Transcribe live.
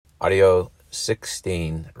Audio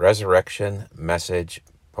 16, Resurrection Message,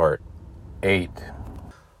 Part 8.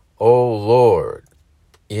 O Lord,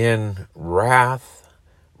 in wrath,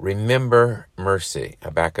 remember mercy.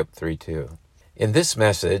 Habakkuk 3:2. In this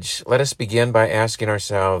message, let us begin by asking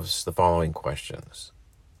ourselves the following questions.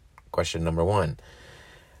 Question number 1.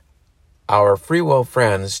 Our free will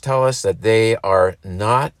friends tell us that they are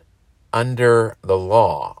not under the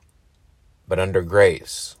law, but under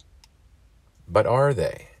grace. But are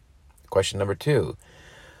they? Question number 2.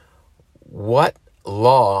 What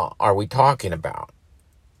law are we talking about?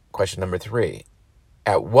 Question number 3.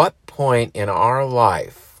 At what point in our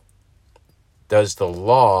life does the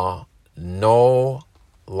law no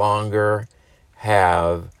longer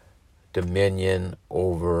have dominion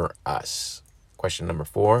over us? Question number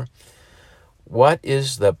 4. What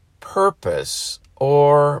is the purpose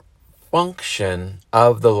or function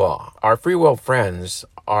of the law? Our free will friends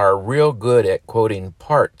are real good at quoting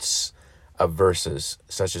parts of verses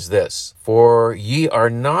such as this. For ye are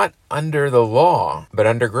not under the law, but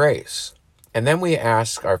under grace. And then we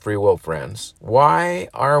ask our free will friends, why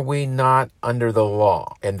are we not under the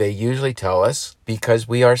law? And they usually tell us, because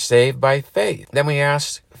we are saved by faith. Then we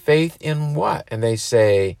ask, faith in what? And they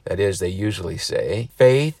say, that is, they usually say,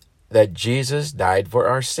 faith that Jesus died for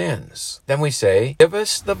our sins. Then we say, give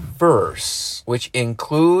us the verse which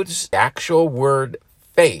includes the actual word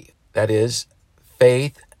faith. That is,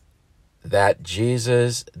 faith that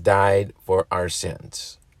Jesus died for our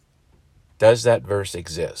sins. Does that verse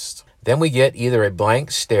exist? Then we get either a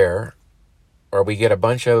blank stare or we get a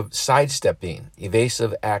bunch of sidestepping,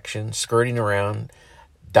 evasive action, skirting around,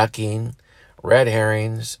 ducking, red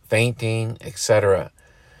herrings, fainting, etc.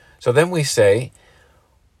 So then we say,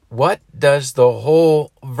 what does the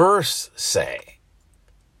whole verse say?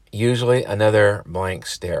 Usually another blank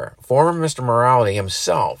stare. Former Mr. Morality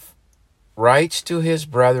himself writes to his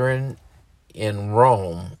brethren in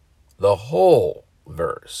Rome the whole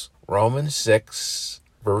verse. Romans 6,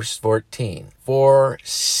 verse 14. For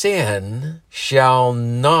sin shall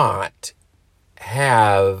not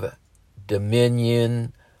have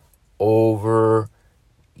dominion over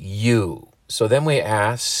you. So then we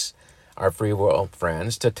ask our free will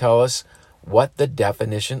friends to tell us what the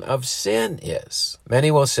definition of sin is.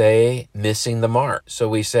 Many will say missing the mark. So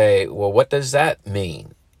we say, well, what does that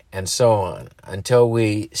mean? And so on, until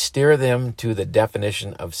we steer them to the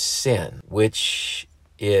definition of sin, which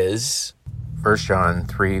is 1 John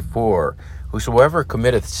 3:4. Whosoever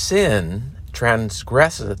committeth sin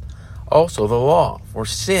transgresseth also the law, for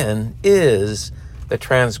sin is the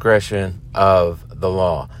transgression of the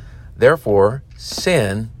law. Therefore,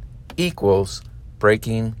 sin equals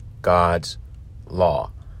breaking God's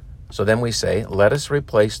law. So then we say, let us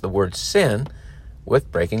replace the word sin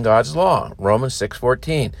with breaking God's law. Romans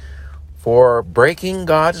 6:14. For breaking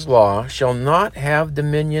God's law shall not have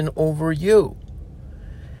dominion over you.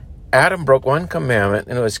 Adam broke one commandment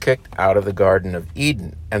and was kicked out of the Garden of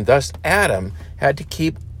Eden. And thus Adam had to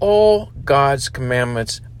keep all God's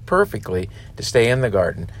commandments perfectly to stay in the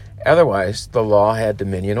garden. Otherwise, the law had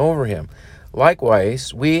dominion over him.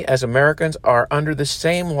 Likewise, we as Americans are under the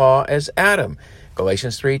same law as Adam.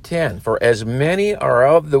 Galatians 3:10. For as many are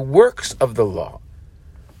of the works of the law,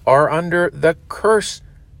 are under the curse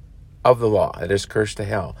of the law, that is, curse to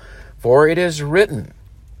hell. For it is written,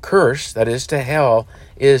 curse, that is, to hell,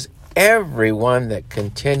 is everyone that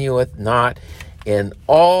continueth not in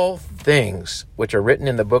all things which are written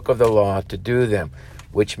in the book of the law to do them.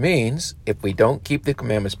 Which means, if we don't keep the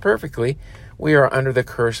commandments perfectly, we are under the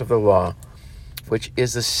curse of the law, which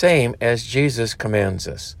is the same as Jesus commands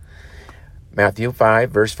us. Matthew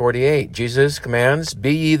 5, verse 48, Jesus commands,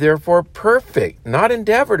 be ye therefore perfect, not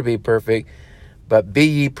endeavor to be perfect, but be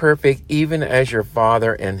ye perfect even as your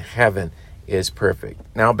Father in heaven is perfect.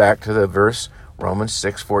 Now back to the verse, Romans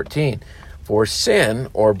 6:14. For sin,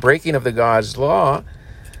 or breaking of the God's law,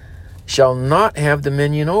 shall not have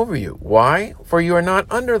dominion over you. Why? For you are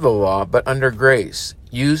not under the law, but under grace.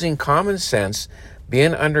 Using common sense,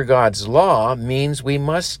 being under God's law means we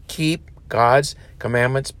must keep God's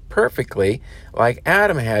commandments perfectly, like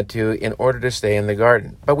Adam had to in order to stay in the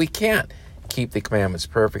garden. But we can't keep the commandments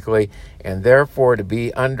perfectly, and therefore to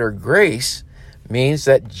be under grace means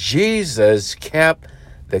that Jesus kept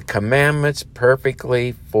the commandments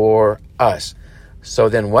perfectly for us. So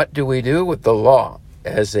then what do we do with the law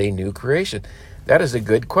as a new creation? That is a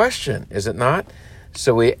good question, is it not?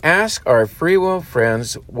 So we ask our free will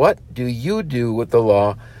friends, what do you do with the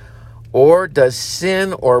law? Or does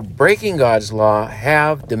sin or breaking God's law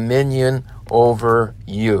have dominion over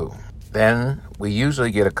you? Then we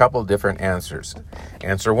usually get a couple different answers.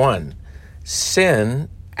 Answer 1, sin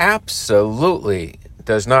absolutely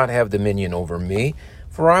does not have dominion over me,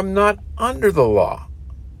 for I'm not under the law,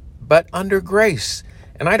 but under grace.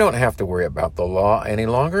 And I don't have to worry about the law any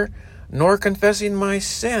longer, nor confessing my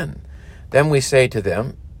sin. Then we say to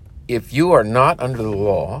them, if you are not under the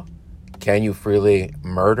law, can you freely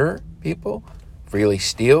murder people, freely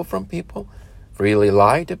steal from people, freely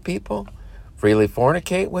lie to people, freely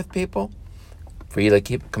fornicate with people, freely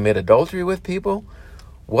commit adultery with people?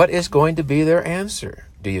 What is going to be their answer,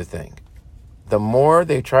 do you think? The more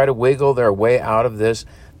they try to wiggle their way out of this,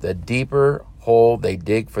 the deeper hole they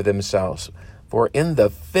dig for themselves. For in the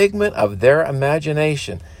figment of their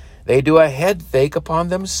imagination, they do a head fake upon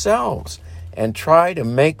themselves and try to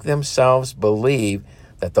make themselves believe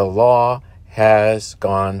that the law has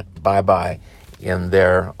gone bye-bye in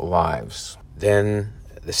their lives. Then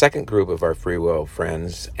the second group of our free will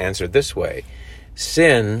friends answered this way: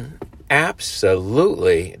 sin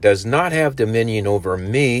absolutely does not have dominion over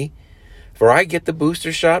me, for I get the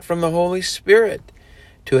booster shot from the Holy Spirit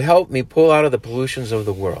to help me pull out of the pollutions of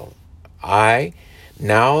the world. I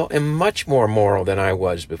now am much more moral than I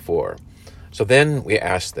was before. So then we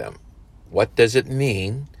ask them, what does it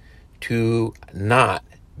mean to not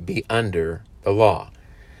be under the law?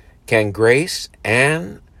 Can grace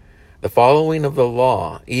and the following of the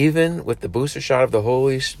law, even with the booster shot of the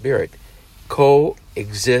Holy Spirit,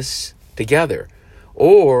 coexist together?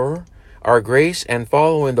 Or are grace and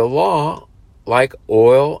following the law like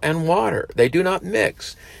oil and water? They do not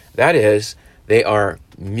mix. That is, they are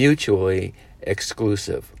mutually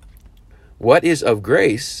exclusive. What is of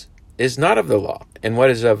grace is not of the law, and what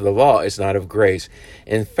is of the law is not of grace.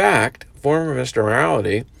 In fact, former Mr.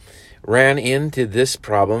 Morality ran into this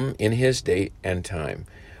problem in his day and time.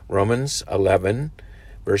 Romans 11,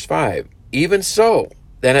 verse 5. Even so,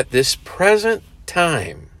 then at this present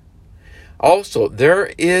time, also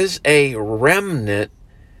there is a remnant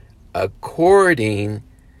according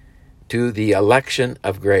to the election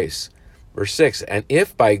of grace. Verse 6, and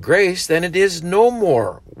if by grace, then it is no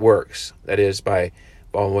more works, that is, by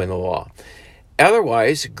following the law.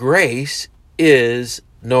 Otherwise, grace is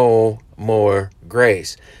no more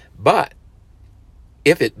grace. But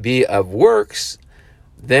if it be of works,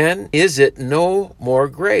 then is it no more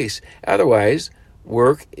grace. Otherwise,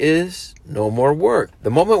 work is no more work. The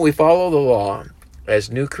moment we follow the law as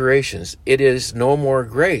new creations, it is no more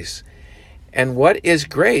grace. And what is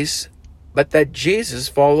grace but that Jesus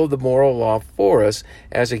followed the moral law for us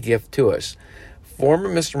as a gift to us? Former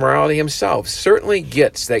Mr. Morality himself certainly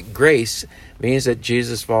gets that grace means that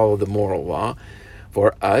Jesus followed the moral law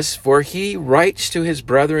for us, for he writes to his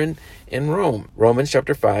brethren in Rome, Romans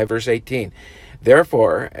chapter 5, verse 18.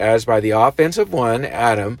 Therefore, as by the offense of one,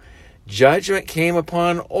 Adam, judgment came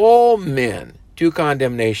upon all men to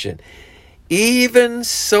condemnation, even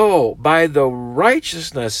so by the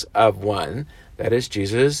righteousness of one, that is,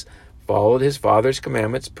 Jesus followed his Father's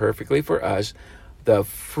commandments perfectly for us, the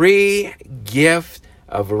free gift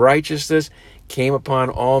of righteousness came upon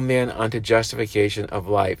all men unto justification of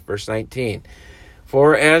life. Verse 19.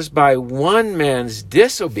 For as by one man's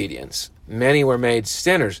disobedience many were made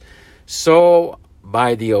sinners, so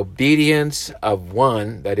by the obedience of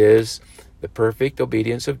one, that is, the perfect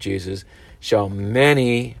obedience of Jesus, shall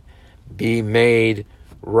many be made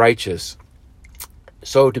righteous.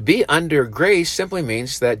 So to be under grace simply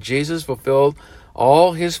means that Jesus fulfilled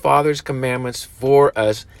all his Father's commandments for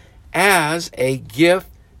us as a gift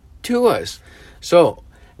to us. So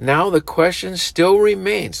now the question still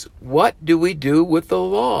remains, what do we do with the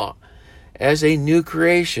law as a new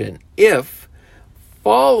creation if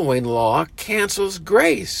following law cancels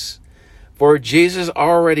grace? For Jesus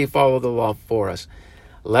already followed the law for us.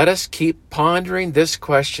 Let us keep pondering this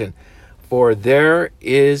question, for there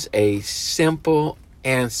is a simple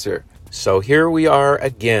answer. So here we are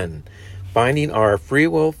again, finding our free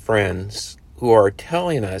will friends who are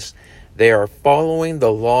telling us they are following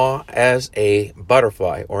the law as a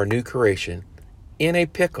butterfly or new creation in a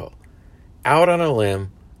pickle, out on a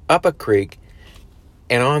limb, up a creek,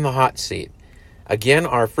 and on the hot seat. Again,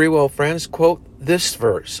 our free will friends quote this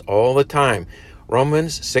verse all the time,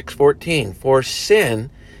 Romans 6:14, for sin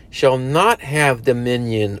shall not have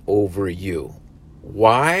dominion over you.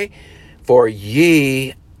 Why? For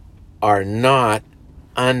ye are not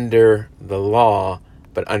under the law,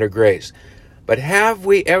 but under grace. But have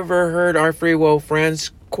we ever heard our free will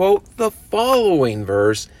friends quote the following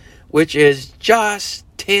verse, which is just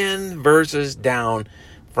 10 verses down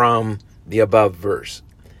from the above verse?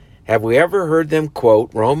 Have we ever heard them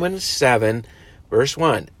quote Romans 7, verse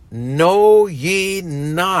 1? Know ye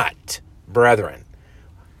not, brethren,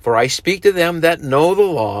 for I speak to them that know the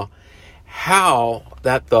law, how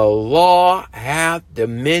that the law hath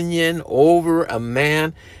dominion over a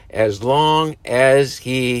man as long as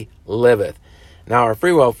he liveth. Now, our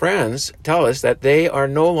free will friends tell us that they are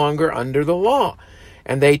no longer under the law.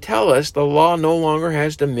 And they tell us the law no longer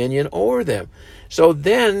has dominion over them. So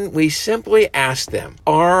then we simply ask them,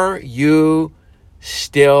 are you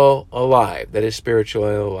still alive? That is,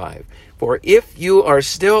 spiritually alive. For if you are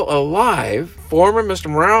still alive, former Mr.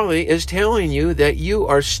 Morality is telling you that you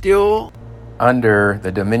are still under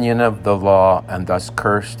the dominion of the law and thus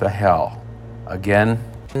cursed to hell. Again,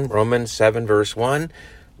 Romans 7 verse 1,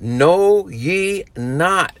 know ye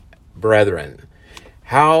not, brethren,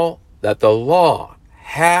 how that the law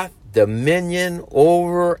hath dominion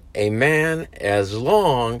over a man as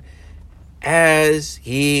long as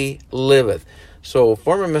he liveth. So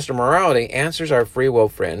former Mr. Morality answers our free will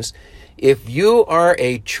friends, if you are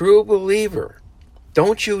a true believer,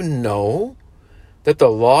 don't you know that the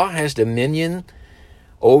law has dominion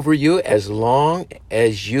over you as long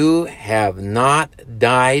as you have not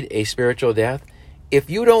died a spiritual death? If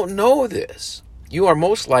you don't know this, you are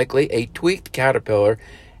most likely a tweaked caterpillar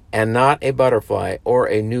and not a butterfly or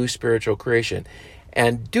a new spiritual creation,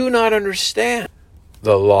 and do not understand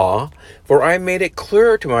the law, for I made it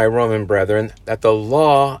clear to my Roman brethren that the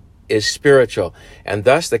law is spiritual, and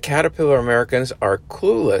thus the caterpillar Americans are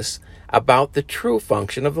clueless about the true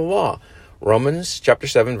function of the law. Romans chapter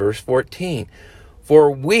 7, verse 14.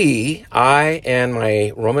 For we, I and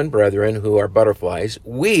my Roman brethren who are butterflies,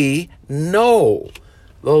 we know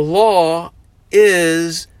the law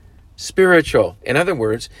is spiritual. In other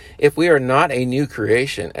words, if we are not a new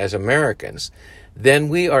creation as Americans, then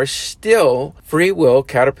we are still free will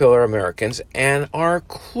caterpillar Americans and are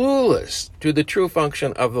clueless to the true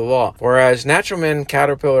function of the law. Whereas natural men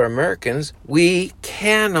caterpillar Americans, we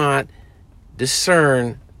cannot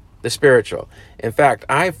discern the spiritual. In fact,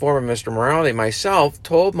 I, former Mr. Morality myself,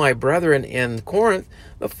 told my brethren in Corinth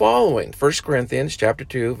the following, 1 Corinthians chapter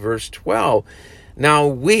 2, verse 12. Now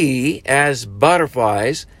we, as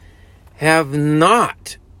butterflies, have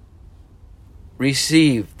not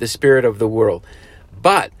received the spirit of the world,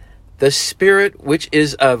 but the Spirit which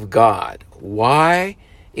is of God. Why?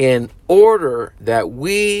 In order that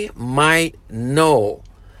we might know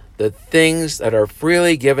the things that are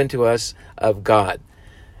freely given to us of God.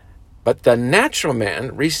 But the natural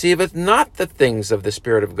man receiveth not the things of the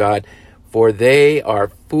Spirit of God, for they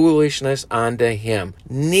are foolishness unto him.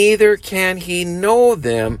 Neither can he know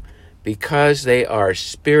them, because they are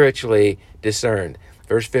spiritually discerned.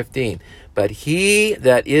 Verse 15. But he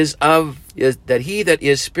that is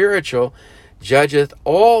spiritual judgeth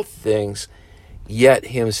all things, yet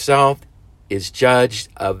himself is judged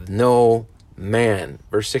of no man.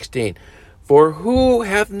 Verse 16. For who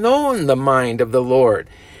hath known the mind of the Lord,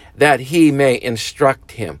 that he may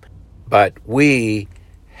instruct him? But we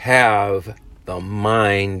have the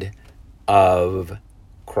mind of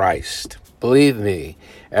Christ. Believe me,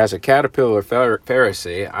 as a caterpillar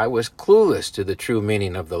Pharisee, I was clueless to the true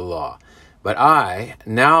meaning of the law. But I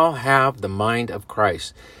now have the mind of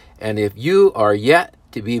Christ. And if you are yet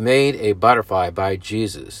to be made a butterfly by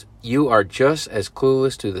Jesus, you are just as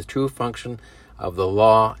clueless to the true function of the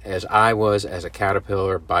law as I was as a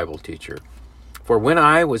caterpillar Bible teacher. For when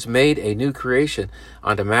I was made a new creation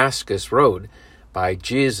on Damascus Road by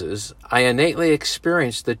Jesus, I innately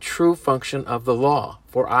experienced the true function of the law.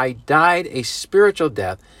 For I died a spiritual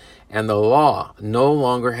death, and the law no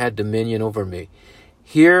longer had dominion over me.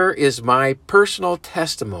 Here is my personal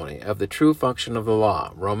testimony of the true function of the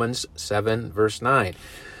law. Romans 7, verse 9.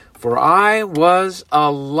 For I was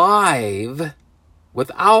alive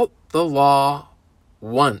without the law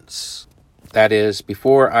once. That is,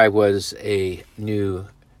 before I was a new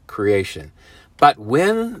creation. But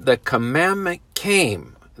when the commandment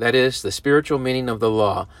came, that is, the spiritual meaning of the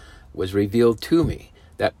law, was revealed to me,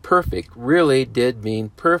 that perfect really did mean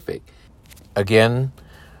perfect. Again,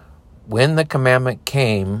 when the commandment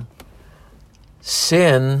came,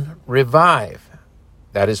 sin revived.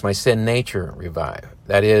 That is, my sin nature revived.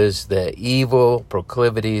 That is, the evil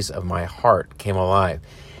proclivities of my heart came alive.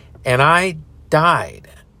 And I died.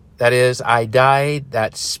 That is, I died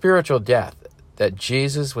that spiritual death that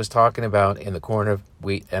Jesus was talking about in the corn of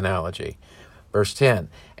wheat analogy. Verse 10,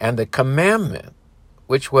 and the commandment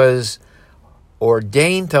which was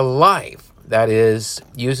ordained to life, that is,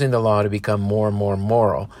 using the law to become more and more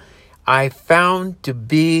moral, I found to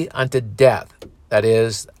be unto death. That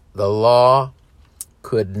is, the law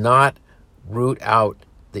could not root out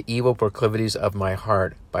the evil proclivities of my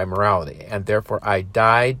heart by morality, and therefore I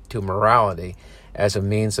died to morality as a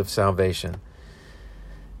means of salvation.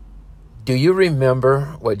 Do you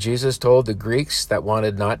remember what Jesus told the Greeks that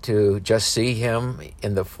wanted not to just see him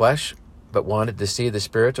in the flesh, but wanted to see the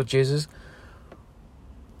spiritual Jesus?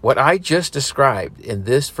 What I just described in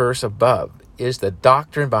this verse above is the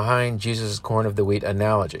doctrine behind Jesus' corn of the wheat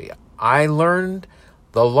analogy. I learned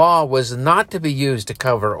the law was not to be used to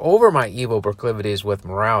cover over my evil proclivities with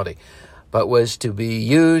morality, but was to be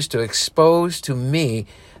used to expose to me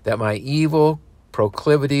that my evil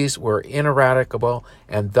proclivities were ineradicable,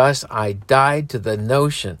 and thus I died to the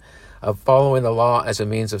notion of following the law as a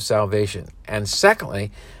means of salvation. And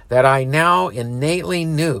secondly, that I now innately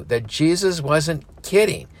knew that Jesus wasn't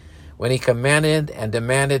kidding when he commanded and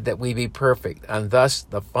demanded that we be perfect, and thus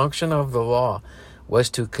the function of the law was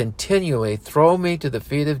to continually throw me to the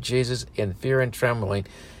feet of Jesus in fear and trembling,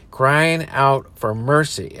 crying out for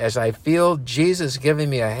mercy as I feel Jesus giving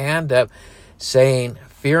me a hand up, saying,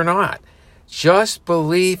 "Fear not, just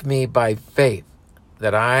believe me by faith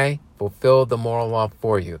that I fulfilled the moral law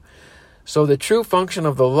for you." So the true function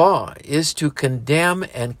of the law is to condemn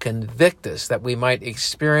and convict us that we might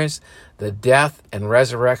experience the death and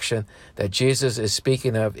resurrection that Jesus is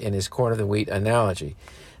speaking of in his corn of the wheat analogy.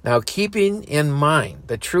 Now, keeping in mind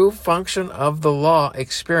the true function of the law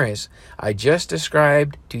experience I just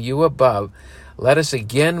described to you above, let us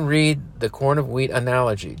again read the corn of wheat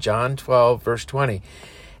analogy, John 12, verse 20.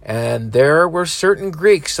 And there were certain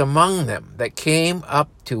Greeks among them that came up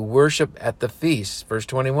to worship at the feast, verse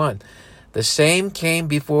 21. The same came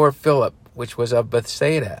before Philip, which was of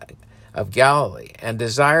Bethsaida of Galilee, and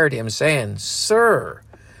desired him, saying, "Sir,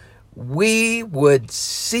 we would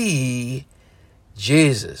see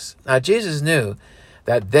Jesus." Now, Jesus knew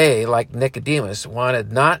that they, like Nicodemus,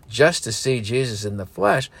 wanted not just to see Jesus in the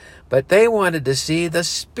flesh, but they wanted to see the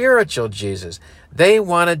spiritual Jesus. They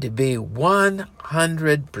wanted to be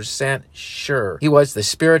 100% sure he was the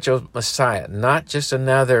spiritual Messiah, not just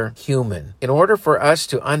another human. In order for us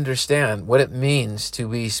to understand what it means to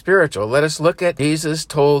be spiritual, let us look at Jesus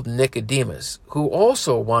told Nicodemus, who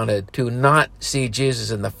also wanted to not see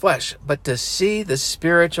Jesus in the flesh, but to see the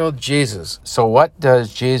spiritual Jesus. So what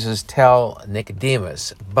does Jesus tell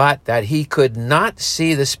Nicodemus? But that he could not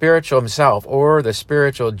see the spiritual himself or the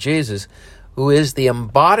spiritual Jesus, who is the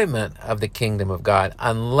embodiment of the kingdom of God,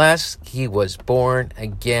 unless he was born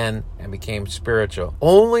again and became spiritual.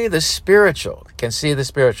 Only the spiritual can see the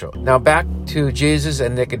spiritual. Now back to Jesus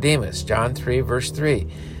and Nicodemus, John 3, verse 3.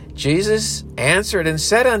 Jesus answered and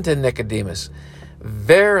said unto Nicodemus,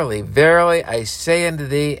 "Verily, verily, I say unto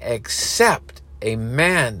thee, except a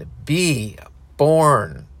man be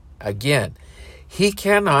born again, he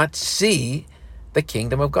cannot see the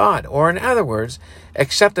kingdom of God." Or in other words,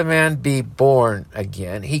 except a man be born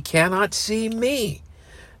again, he cannot see me,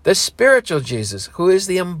 the spiritual Jesus, who is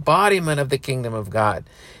the embodiment of the kingdom of God.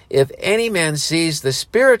 If any man sees the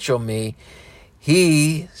spiritual me,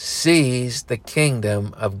 he sees the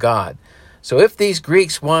kingdom of God. So if these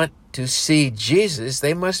Greeks want to see Jesus,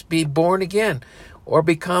 they must be born again or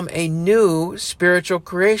become a new spiritual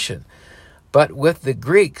creation. But with the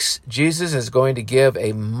Greeks, Jesus is going to give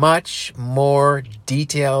a much more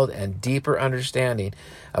detailed and deeper understanding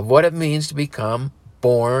of what it means to become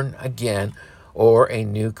born again or a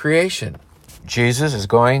new creation. Jesus is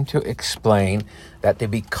going to explain that to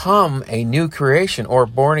become a new creation or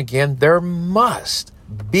born again, there must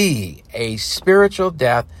be a spiritual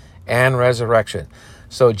death and resurrection.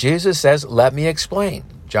 So Jesus says, let me explain.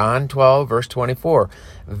 John 12, verse 24.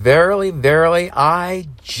 Verily, verily, I,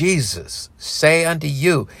 Jesus, say unto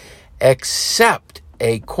you, except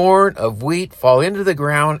a corn of wheat fall into the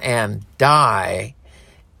ground and die,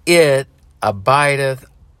 it abideth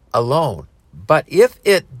alone. But if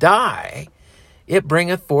it die, it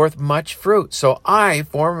bringeth forth much fruit. So I,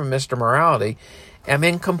 former Mr. Morality, am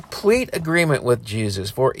in complete agreement with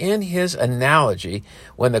Jesus. For in his analogy,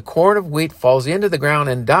 when the corn of wheat falls into the ground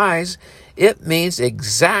and dies, it means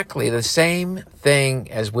exactly the same thing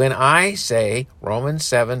as when I say, Romans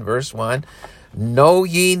 7, verse 1, "Know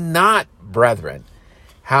ye not, brethren,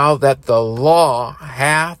 how that the law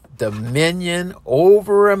hath dominion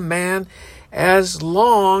over a man as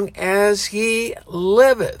long as he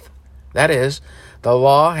liveth?" That is, the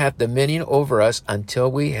law hath dominion over us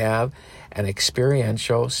until we have an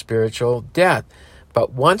experiential spiritual death.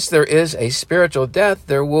 But once there is a spiritual death,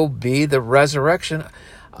 there will be the resurrection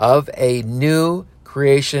of a new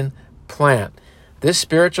creation plant. This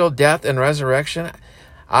spiritual death and resurrection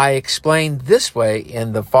I explain this way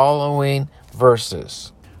in the following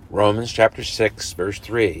verses. Romans chapter 6, verse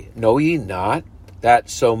 3. Know ye not that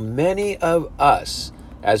so many of us,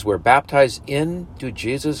 as were baptized into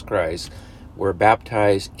Jesus Christ, were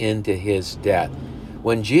baptized into his death?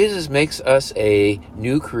 When Jesus makes us a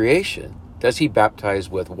new creation, Does he baptize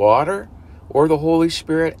with water or the Holy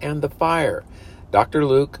Spirit and the fire? Dr.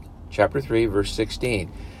 Luke chapter 3, verse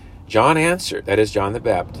 16. John answered, that is John the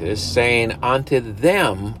Baptist, saying unto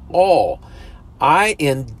them all, I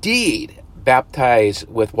indeed baptize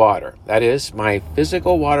with water. That is, my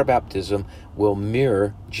physical water baptism will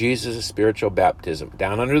mirror Jesus' spiritual baptism.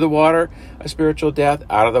 Down under the water, a spiritual death.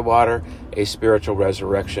 Out of the water, a spiritual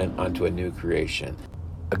resurrection unto a new creation.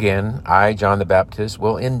 Again, I, John the Baptist,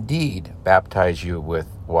 will indeed baptize you with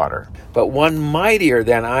water. But one mightier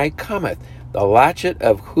than I cometh, the latchet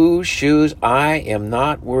of whose shoes I am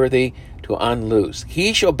not worthy to unloose.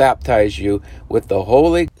 He shall baptize you with the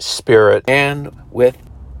Holy Spirit and with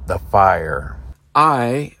the fire.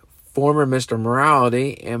 I, former Mr.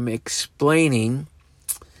 Morality, am explaining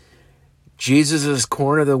Jesus'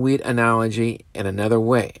 corn of the wheat analogy in another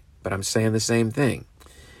way, but I'm saying the same thing.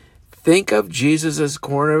 Think of Jesus'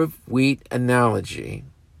 corn of wheat analogy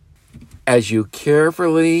as you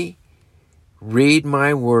carefully read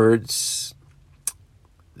my words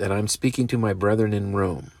that I'm speaking to my brethren in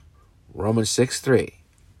Rome. Romans 6:3.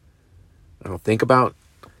 Now think about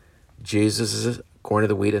Jesus' corn of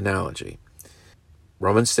the wheat analogy.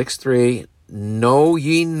 Romans 6:3, know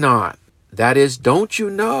ye not, that is, don't you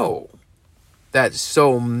know, that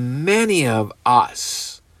so many of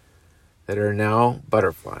us that are now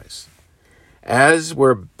butterflies, as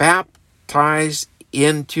were baptized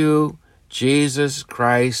into Jesus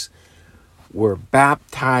Christ, were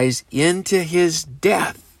baptized into his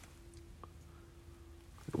death.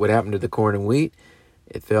 What happened to the corn and wheat?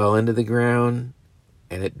 It fell into the ground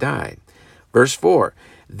and it died. Verse 4,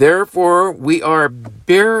 therefore we are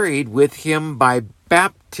buried with him by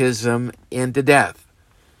baptism into death.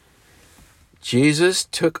 Jesus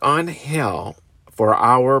took on hell for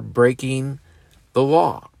our breaking the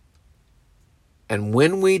law. And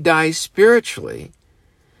when we die spiritually,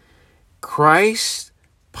 Christ's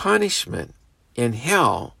punishment in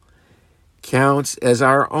hell counts as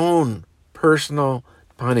our own personal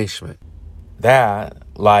punishment. That,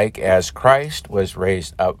 like as Christ was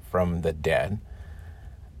raised up from the dead,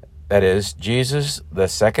 that is, Jesus, the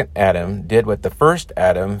second Adam, did what the first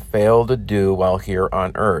Adam failed to do while here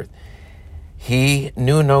on earth. He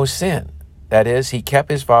knew no sin. That is, he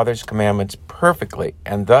kept his Father's commandments perfectly,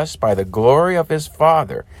 and thus, by the glory of his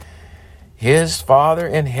Father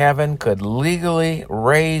in heaven could legally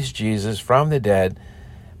raise Jesus from the dead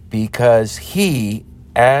because he,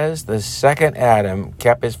 as the second Adam,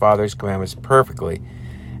 kept his Father's commandments perfectly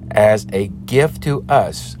as a gift to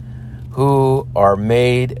us who are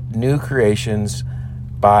made new creations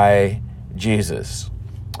by Jesus.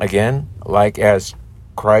 Again, like as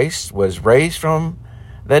Christ was raised from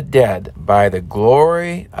the dead by the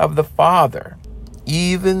glory of the Father,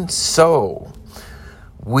 even so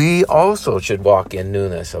we also should walk in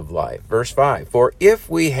newness of life. Verse 5, for if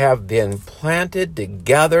we have been planted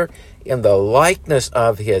together in the likeness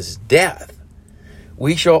of his death,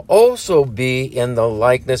 we shall also be in the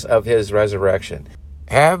likeness of his resurrection.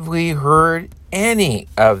 Have we heard any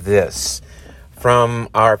of this from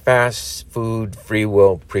our fast food free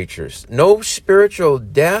will preachers? No spiritual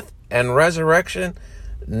death and resurrection,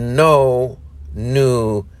 no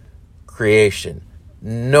new creation,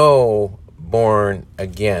 no born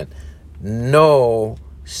again, no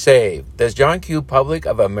saved. Does John Q. Public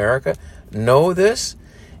of America know this?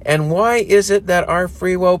 And why is it that our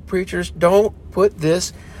free will preachers don't put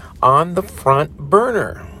this on the front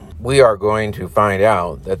burner? We are going to find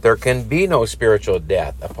out that there can be no spiritual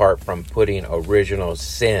death apart from putting original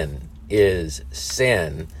sin is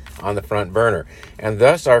sin on the front burner. And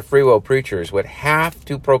thus our free will preachers would have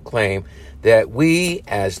to proclaim that we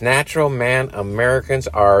as natural man Americans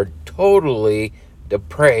are totally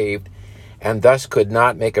depraved and thus could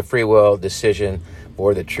not make a free will decision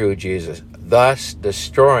for the true Jesus, thus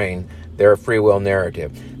destroying their free will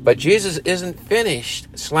narrative. But Jesus isn't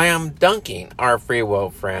finished slam dunking our free will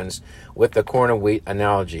friends with the corn and wheat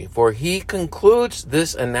analogy, for he concludes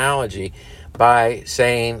this analogy by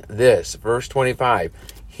saying this, verse 25,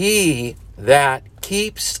 he that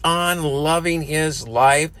keeps on loving his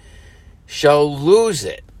life shall lose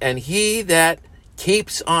it, and he that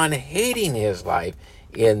keeps on hating his life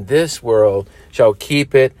in this world shall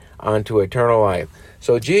keep it unto eternal life.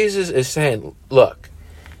 So Jesus is saying, look,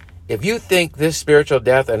 if you think this spiritual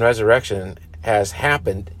death and resurrection has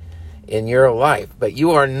happened in your life, but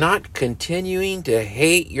you are not continuing to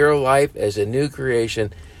hate your life as a new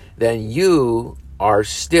creation, then you are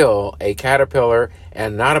still a caterpillar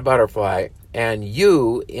and not a butterfly. And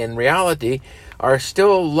you, in reality, are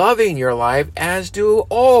still loving your life as do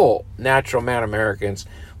all natural man Americans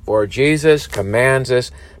For Jesus commands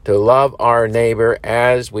us to love our neighbor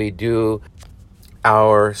as we do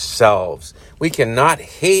ourselves. We cannot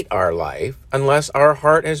hate our life unless our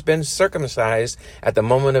heart has been circumcised at the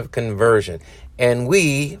moment of conversion. And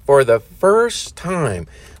we, for the first time,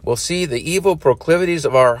 will see the evil proclivities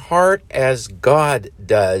of our heart as God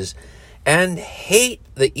does, and hate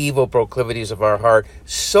the evil proclivities of our heart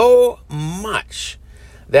so much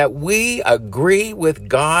that we agree with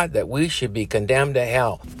God that we should be condemned to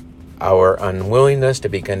hell. Our unwillingness to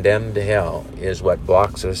be condemned to hell is what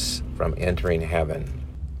blocks us from entering heaven.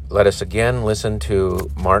 Let us again listen to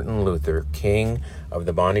Martin Luther, king of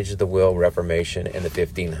the bondage of the will Reformation in the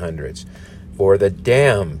 1500s. For the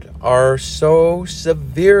damned are so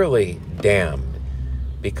severely damned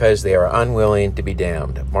because they are unwilling to be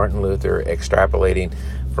damned. Martin Luther extrapolating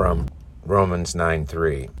from Romans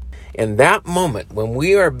 9:3. In that moment, when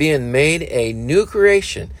we are being made a new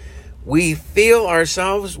creation, we feel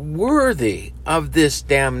ourselves worthy of this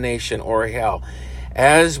damnation or hell.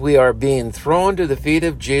 As we are being thrown to the feet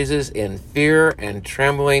of Jesus in fear and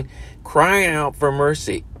trembling, crying out for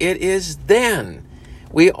mercy, it is then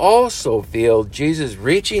we also feel Jesus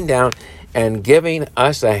reaching down and giving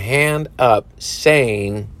us a hand up,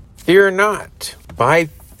 saying, "Fear not, by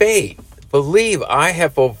faith, believe I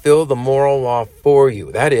have fulfilled the moral law for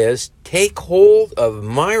you." That is, take hold of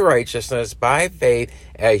my righteousness by faith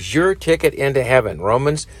as your ticket into heaven.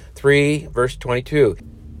 Romans 3, verse 22.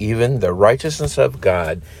 Even the righteousness of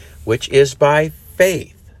God, which is by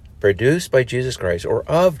faith, produced by Jesus Christ, or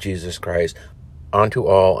of Jesus Christ, unto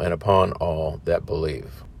all and upon all that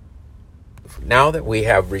believe. Now that we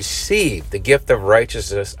have received the gift of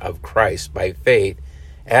righteousness of Christ by faith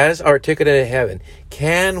as our ticket into heaven,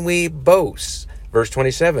 can we boast? Verse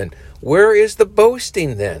 27, where is the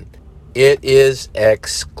boasting then? It is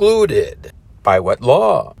excluded. By what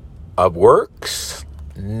law? Of works?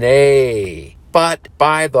 Nay, but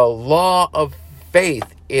by the law of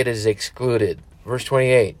faith it is excluded. Verse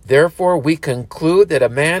 28, therefore we conclude that a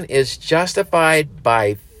man is justified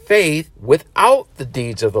by faith without the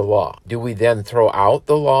deeds of the law. Do we then throw out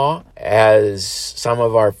the law, as some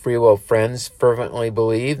of our free will friends fervently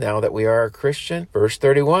believe now that we are a Christian? Verse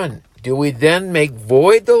 31, do we then make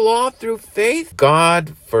void the law through faith?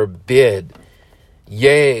 God forbid.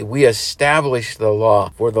 Yea, we establish the law,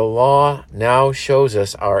 for the law now shows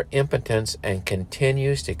us our impotence and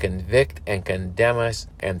continues to convict and condemn us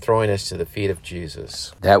and throwing us to the feet of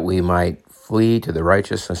Jesus, that we might flee to the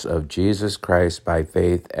righteousness of Jesus Christ by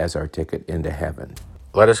faith as our ticket into heaven.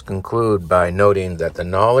 Let us conclude by noting that the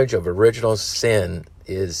knowledge of original sin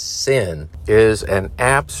is an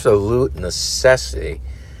absolute necessity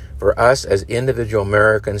for us as individual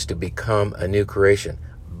Americans to become a new creation.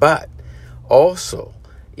 But also,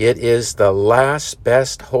 it is the last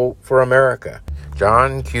best hope for America.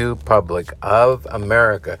 John Q. Public of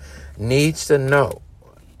America needs to know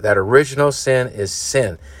that original sin is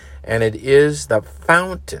sin, and it is the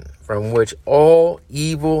fountain from which all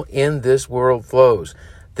evil in this world flows.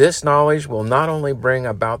 This knowledge will not only bring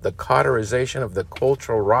about the cauterization of the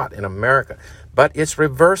cultural rot in America, but its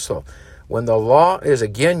reversal, when the law is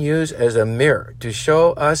again used as a mirror to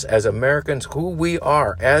show us as Americans who we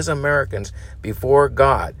are as Americans before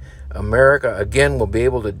God. America again will be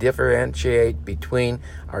able to differentiate between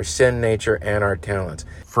our sin nature and our talents,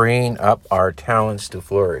 freeing up our talents to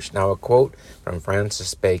flourish. Now, a quote from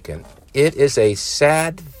Francis Bacon. It is a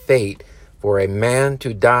sad fate for a man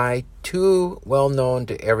to die too well known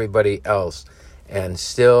to everybody else and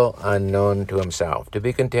still unknown to himself. To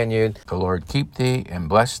be continued. The Lord keep thee and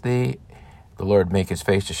bless thee. The Lord make his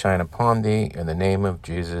face to shine upon thee. In the name of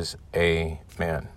Jesus, amen.